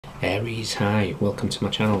Aries, hi, welcome to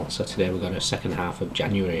my channel. So today we've got a second half of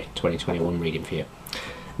January 2021 reading for you.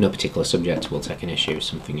 No particular subject, we'll take an issue,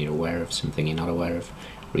 something you're aware of, something you're not aware of,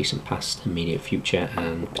 recent past, immediate future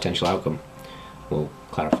and potential outcome. We'll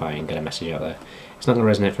clarify and get a message out there. It's not going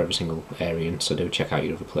to resonate for every single Arian, so do check out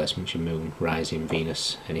your other placements, your Moon, Rising,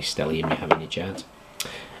 Venus, any stellium you have in your chart.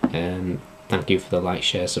 Thank you for the likes,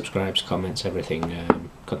 shares, subscribes, comments,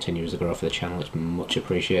 everything continues to grow for the channel. It's much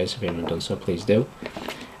appreciated. If you haven't done so, please do.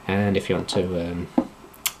 And if you want to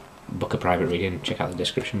book a private reading, check out the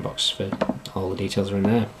description box for all the details are in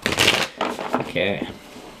there. Okay,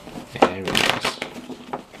 Aries.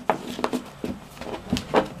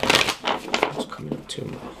 What's coming up to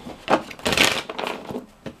more?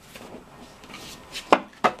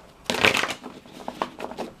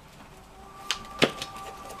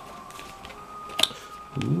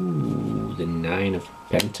 Ooh, the Nine of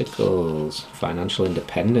Pentacles, financial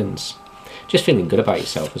independence. Just feeling good about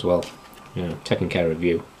yourself as well, you know, taking care of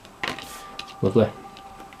you. Lovely.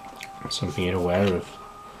 Something you're aware of,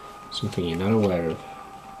 something you're not aware of.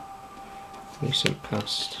 Recent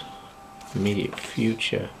past, immediate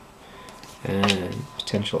future, and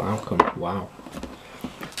potential outcome. Wow.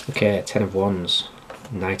 Okay, Ten of Wands,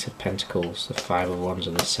 Knight of Pentacles, the Five of Wands,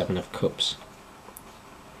 and the Seven of Cups.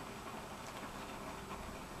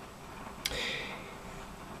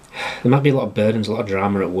 There might be a lot of burdens, a lot of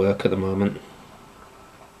drama at work at the moment.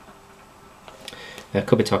 I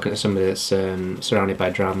could be talking to somebody that's surrounded by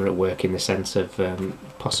drama at work in the sense of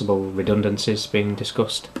possible redundancies being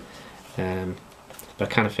discussed. But I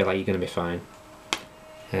kind of feel like you're going to be fine.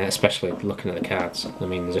 Especially looking at the cards. I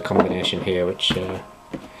mean, there's a combination here which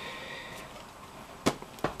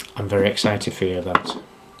I'm very excited for you about.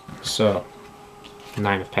 So,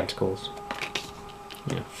 Nine of Pentacles.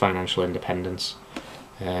 You know, financial independence.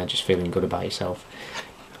 Just feeling good about yourself.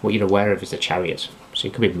 What you're aware of is the Chariot, so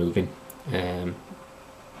you could be moving.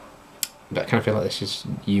 But I kind of feel like this is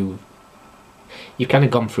you've kind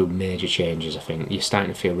of gone through major changes. I think you're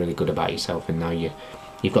starting to feel really good about yourself, and now you've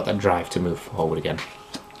got that drive to move forward again.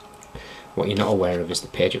 What you're not aware of is the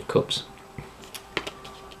Page of Cups.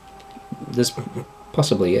 There's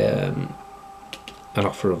possibly an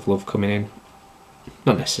offer of love coming in.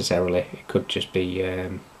 Not necessarily. It could just be.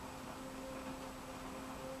 I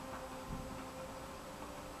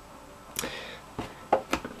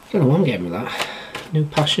don't know what I'm getting with that. New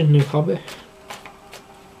passion, new hobby.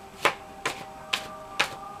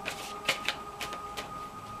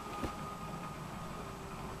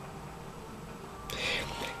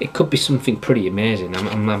 It could be something pretty amazing.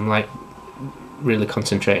 I'm like really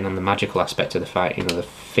concentrating on the magical aspect of the fight. You know, the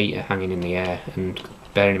feet are hanging in the air, and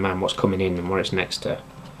bearing in mind what's coming in and what it's next to.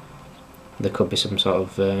 There could be some sort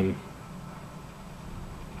of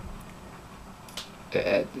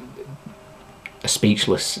a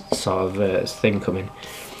speechless sort of thing coming.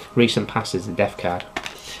 Recent past is the Death card.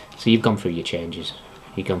 So you've gone through your changes.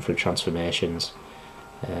 You've gone through transformations.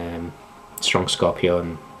 Strong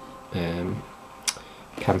Scorpio and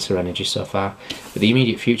Cancer energy so far. But the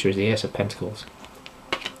immediate future is the Ace of Pentacles.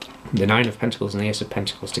 The Nine of Pentacles and the Ace of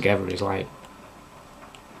Pentacles together is like,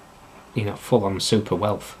 you know, full on super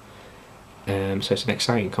wealth. So it's an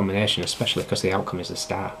exciting combination, especially because the outcome is the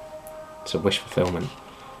Star. It's a wish fulfillment.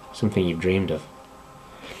 Something you've dreamed of.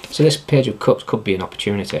 So this Page of Cups could be an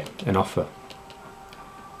opportunity, an offer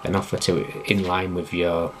to in line with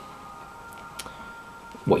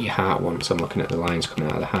what your heart wants. I'm looking at the lines coming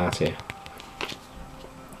out of the heart here.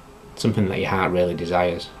 Something that your heart really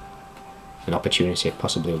desires, an opportunity,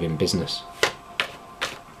 possibly within business.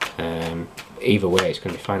 Either way, it's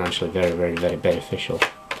going to be financially very, very, very beneficial.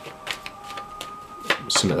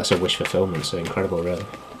 Something that's a wish fulfillment, so incredible, really.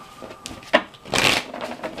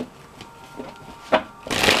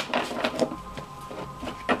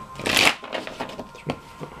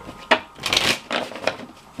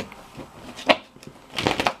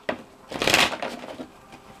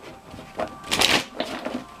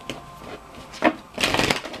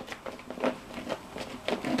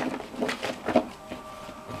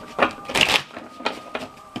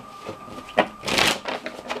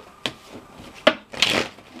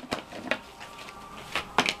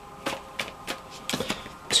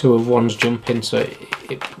 Two of Wands jumping, so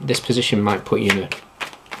this position might put you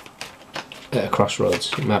at a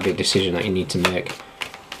crossroads. It might be a decision that you need to make,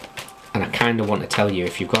 and I kind of want to tell you,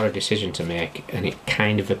 if you've got a decision to make and it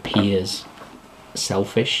kind of appears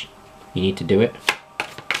selfish, you need to do it.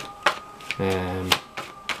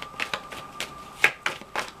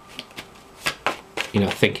 You know,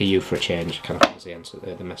 think of you for a change, kind of was the answer,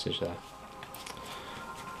 the message there.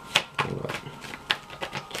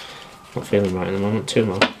 Not feeling right at the moment, two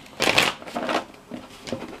more.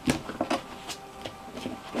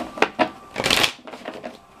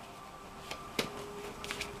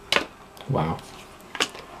 Wow.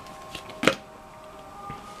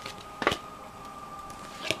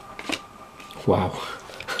 Wow.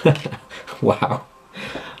 Wow.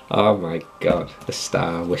 Oh my god. The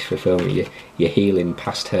Star, wish fulfillment. You're healing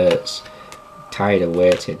past hurts, tired of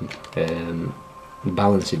waiting,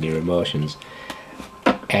 balancing your emotions.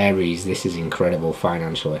 Aries, this is incredible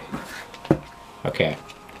financially. Okay.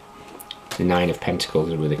 The Nine of Pentacles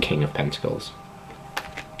with the King of Pentacles.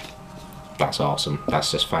 That's awesome.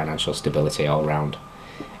 That's just financial stability all round.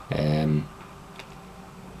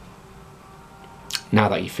 Now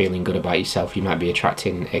that you're feeling good about yourself, you might be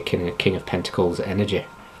attracting a King of Pentacles energy.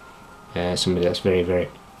 Somebody that's very, very,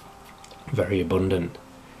 very abundant.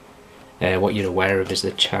 What you're aware of is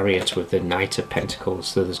the Chariot with the Knight of Pentacles.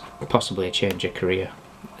 So there's possibly a change of career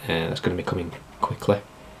that's going to be coming quickly.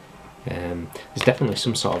 There's definitely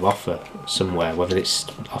some sort of offer somewhere, whether it's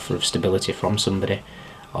offer of stability from somebody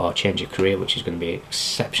or change of career, which is going to be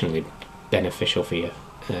exceptionally beneficial for you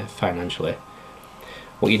financially.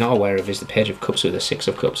 What you're not aware of is the Page of Cups with the Six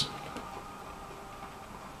of Cups.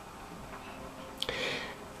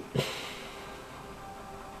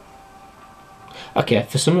 Okay,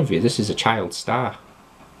 for some of you this is a child star.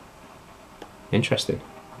 Interesting.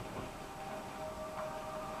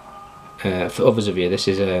 For others of you this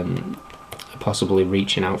is possibly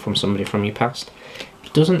reaching out from somebody from your past.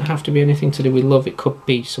 It doesn't have to be anything to do with love. It could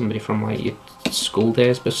be somebody from like your school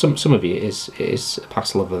days, but some of you it is a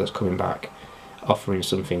past lover that's coming back, offering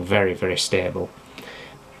something very, very stable.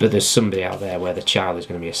 But there's somebody out there where the child is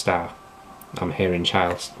going to be a star. I'm hearing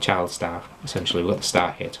child star, essentially. We've got the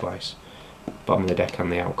star here twice. Bottom of the deck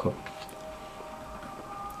and the outcome.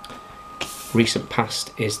 Recent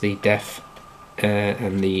past is the Death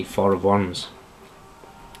and the Four of Wands.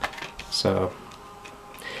 So,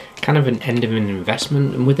 kind of an end of an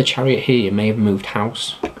investment. And with the Chariot here, you may have moved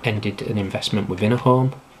house, ended an investment within a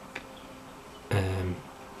home.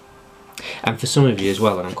 And for some of you as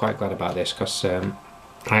well, and I'm quite glad about this because I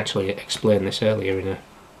actually explained this earlier in a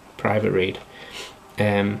private read,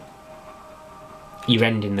 you're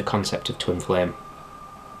ending the concept of twin flame.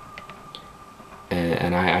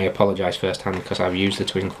 And I apologise firsthand because I've used the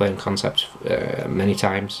twin flame concept many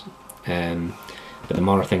times, but the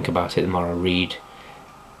more I think about it, the more I read.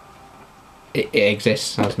 It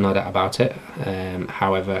exists, there's no doubt about it.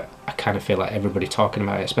 However, I kind of feel like everybody talking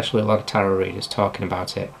about it, especially a lot of tarot readers talking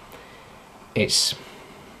about it, it's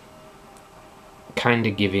kind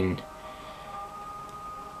of giving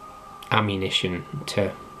ammunition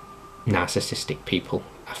to narcissistic people,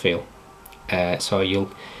 I feel. So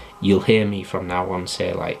you'll hear me from now on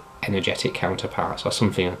say like energetic counterparts or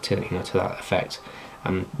something to that effect.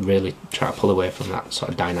 I'm really trying to pull away from that sort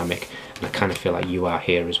of dynamic, and I kind of feel like you are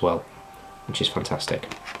here as well, which is fantastic.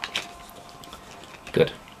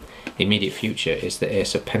 Good. The immediate future is the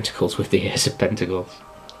Ace of Pentacles with the Ace of Pentacles.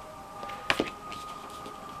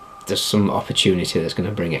 There's some opportunity that's going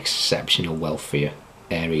to bring exceptional wealth for you,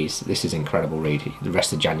 Aries. This is incredible read. The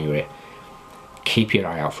rest of January, keep your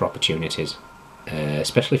eye out for opportunities,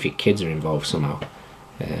 especially if your kids are involved somehow,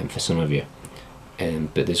 for some of you.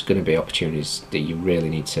 But there's going to be opportunities that you really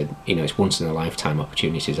need to, it's once in a lifetime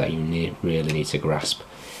opportunities that you really need to grasp,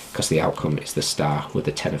 because the outcome is the Star with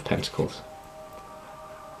the Ten of Pentacles.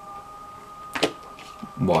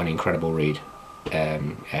 What an incredible read,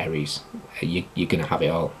 Aries. You're going to have it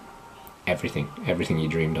all. Everything you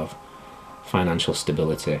dreamed of. Financial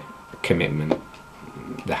stability, commitment,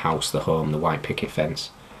 the house, the home, the white picket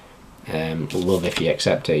fence. Love, if you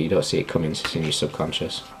accept it. You don't see it coming, it's in your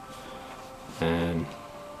subconscious.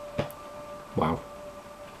 Wow.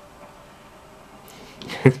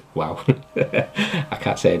 Wow. I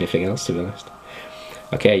can't say anything else, to be honest.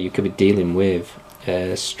 Okay, you could be dealing with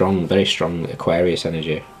strong, very strong Aquarius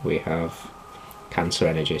energy. We have Cancer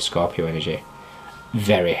energy, Scorpio energy,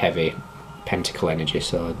 very heavy Pentacle energy,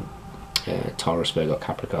 so Taurus, Virgo,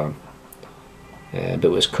 Capricorn. But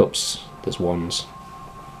there's Cups, there's Wands.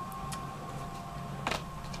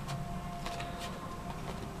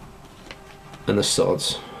 And the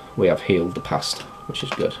Swords. We have healed the past, which is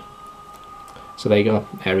good. So there you go,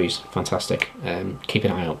 Aries, fantastic. Keep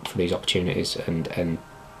an eye out for these opportunities and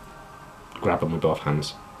grab them with both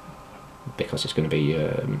hands, because it's going to be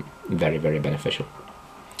very, very beneficial.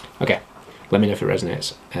 Okay, let me know if it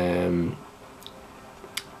resonates.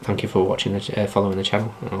 Thank you for watching, following the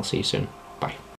channel, and I'll see you soon. Bye.